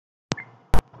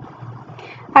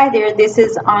Hi there, this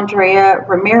is Andrea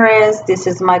Ramirez. This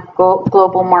is my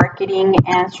Global Marketing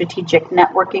and Strategic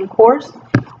Networking course,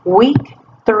 week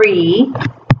 3,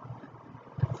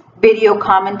 video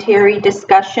commentary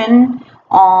discussion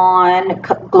on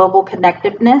global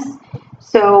connectiveness.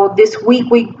 So this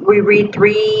week we read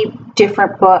 3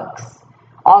 different books,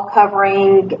 all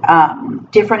covering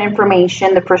different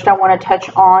information. The first I want to touch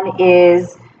on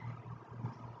is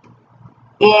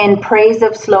In Praise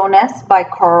of Slowness by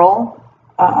Carl,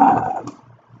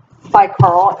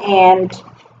 and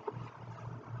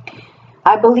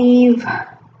I believe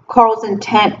Carl's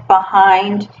intent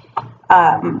behind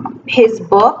his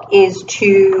book is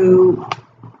to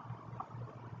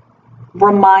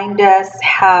remind us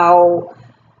how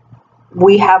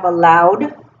we have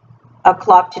allowed a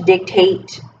clock to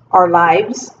dictate our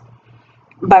lives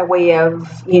by way of,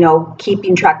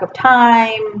 keeping track of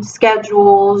time,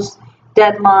 schedules,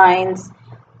 deadlines.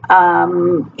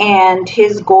 And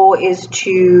his goal is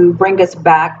to bring us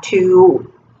back to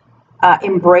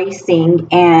embracing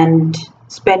and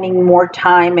spending more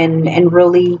time and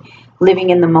really living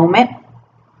in the moment.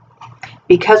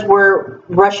 Because we're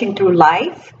rushing through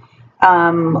life,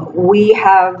 we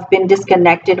have been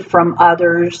disconnected from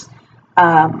others.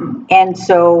 And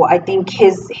so I think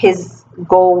his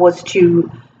goal was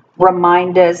to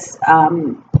remind us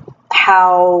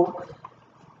how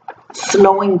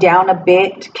slowing down a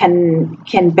bit can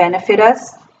benefit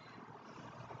us.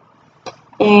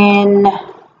 In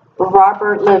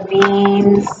Robert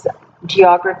Levine's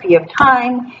Geography of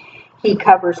Time, he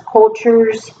covers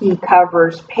cultures, he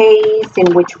covers pace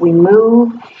in which we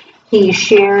move. He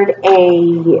shared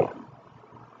a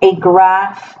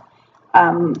graph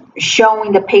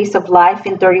showing the pace of life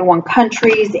in 31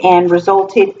 countries and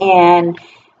resulted in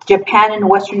Japan and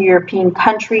Western European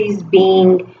countries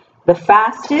being the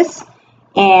fastest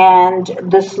and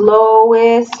the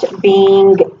slowest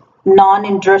being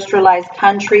non-industrialized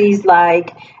countries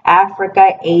like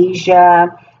Africa,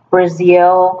 Asia,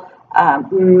 Brazil,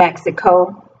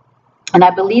 Mexico. And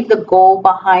I believe the goal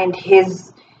behind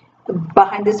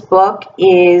this book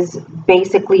is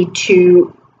basically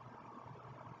to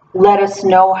let us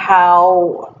know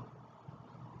how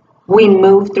we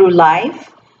move through life.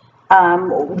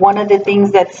 One of the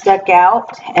things that stuck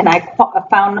out, and I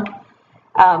found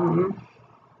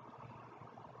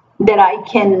that I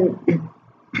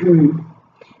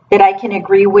can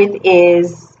agree with,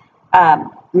 is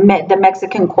the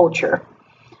Mexican culture.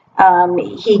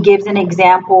 He gives an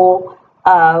example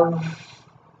of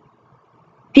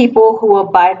people who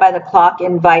abide by the clock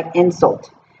invite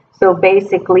insult. So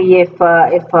basically, if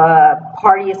a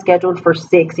party is scheduled for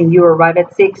 6 and you arrive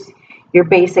at 6, you're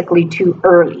basically too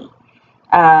early.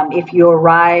 If you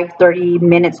arrive 30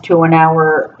 minutes to an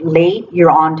hour late,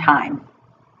 you're on time.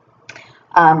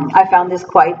 I found this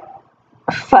quite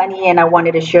funny, and I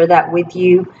wanted to share that with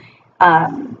you.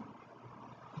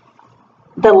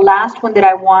 The last one that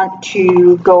I want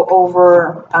to go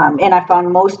over, and I found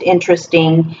most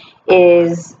interesting,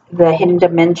 is The Hidden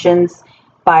Dimensions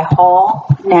by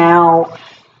Hall. Now,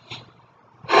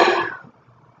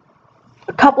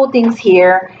 a couple things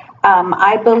here.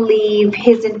 I believe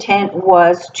his intent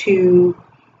was to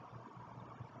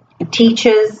teach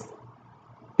us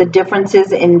the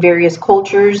differences in various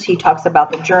cultures. He talks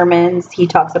about the Germans, he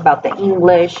talks about the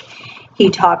English, he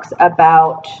talks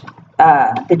about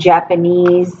the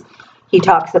Japanese, he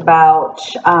talks about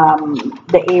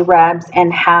the Arabs,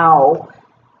 and how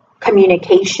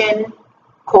communication,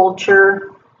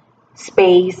 culture,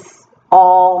 space,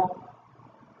 all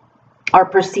are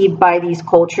perceived by these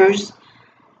cultures.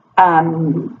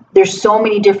 There's so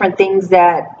many different things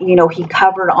that, he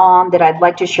covered on that I'd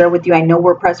like to share with you. I know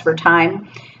we're pressed for time.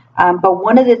 But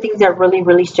one of the things that really,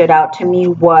 really stood out to me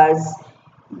was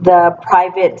the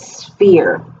private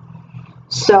sphere.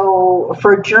 So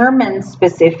for Germans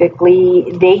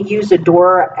specifically, they use a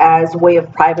door as a way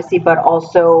of privacy, but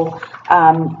also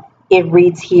it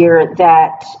reads here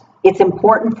that it's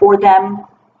important for them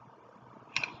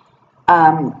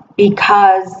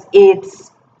because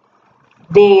it's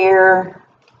their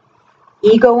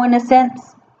ego in a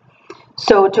sense.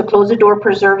 So to close the door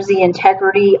preserves the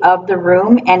integrity of the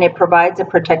room, and it provides a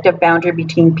protective boundary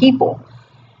between people.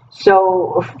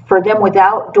 So for them,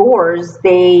 without doors,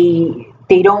 they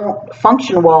don't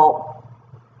function well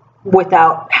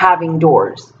without having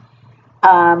doors.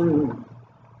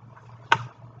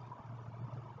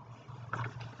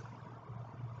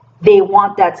 They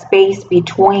want that space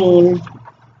between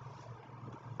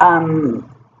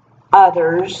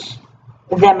others,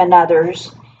 them and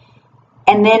others.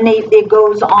 And then it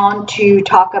goes on to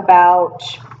talk about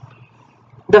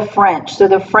the French. So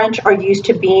the French are used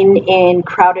to being in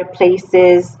crowded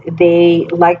places. They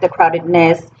like the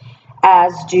crowdedness,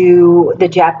 as do the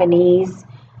Japanese.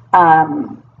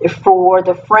 For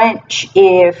the French,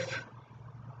 if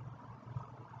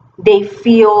they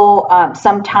feel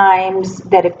sometimes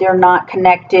that if they're not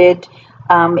connected,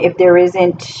 if there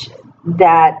isn't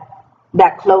that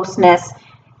closeness,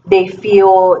 they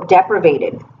feel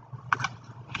deprivated.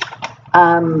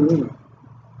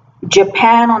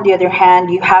 Japan, on the other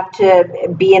hand, you have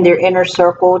to be in their inner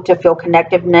circle to feel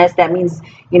connectiveness. That means,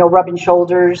 rubbing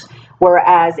shoulders.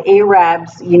 Whereas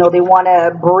Arabs, they want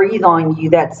to breathe on you.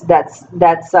 That's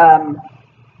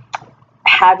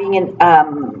having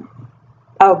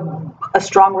a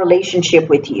strong relationship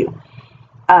with you.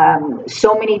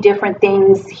 So many different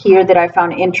things here that I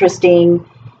found interesting.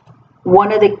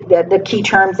 One of the key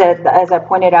terms that, as I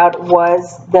pointed out,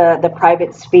 was the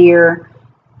private sphere.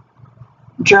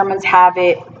 Germans have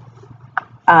it.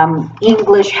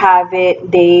 English have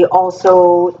it. They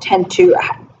also tend to,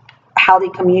 how they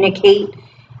communicate.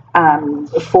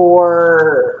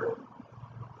 For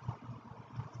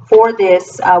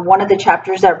this, one of the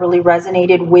chapters that really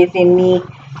resonated within me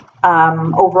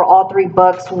over all three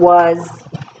books was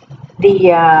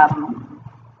the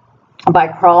by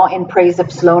Carl, In Praise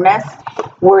of Slowness,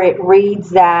 where it reads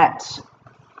that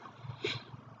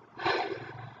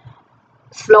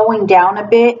slowing down a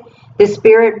bit, the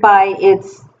spirit by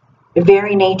its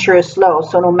very nature is slow.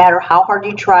 So no matter how hard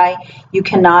you try, you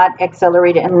cannot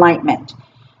accelerate enlightenment.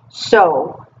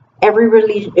 So every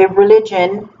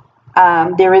religion,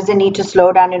 there is a need to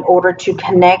slow down in order to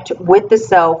connect with the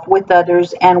self, with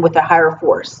others, and with a higher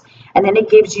force. And then it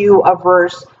gives you a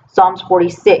verse, Psalms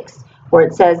 46, where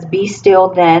it says, "Be still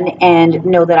then and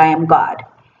know that I am God."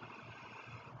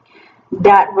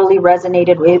 That really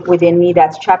resonated within me.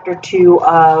 That's chapter 2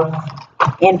 of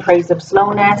In Praise of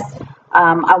Slowness.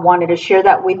 I wanted to share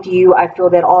that with you. I feel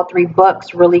that all three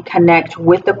books really connect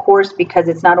with the Course, because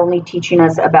it's not only teaching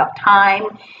us about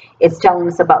time, it's telling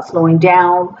us about slowing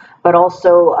down, but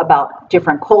also about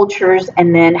different cultures,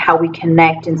 and then how we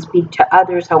connect and speak to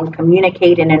others, how we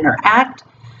communicate and interact.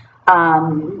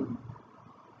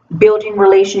 Building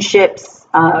relationships,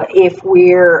 if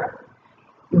we're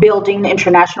building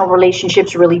international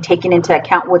relationships, really taking into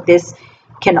account what this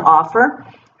can offer.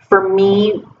 For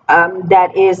me,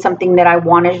 that is something that I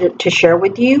wanted to share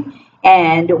with you,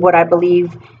 and what I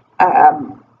believe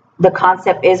the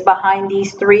concept is behind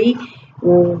these three.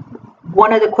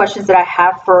 One of the questions that I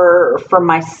have for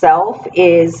myself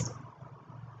is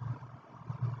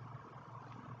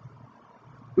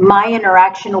my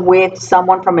interaction with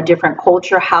someone from a different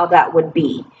culture, how that would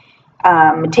be.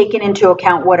 Taking into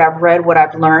account what I've read, what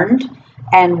I've learned,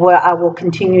 and what I will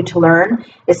continue to learn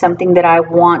is something that I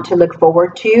want to look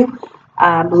forward to.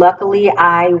 Luckily,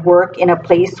 I work in a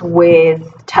place with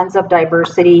tons of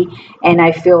diversity, and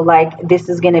I feel like this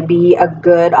is going to be a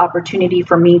good opportunity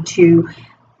for me to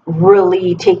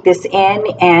really take this in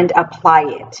and apply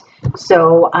it.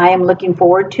 So I am looking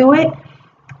forward to it.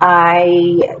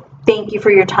 I thank you for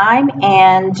your time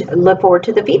and look forward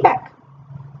to the feedback.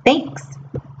 Thanks.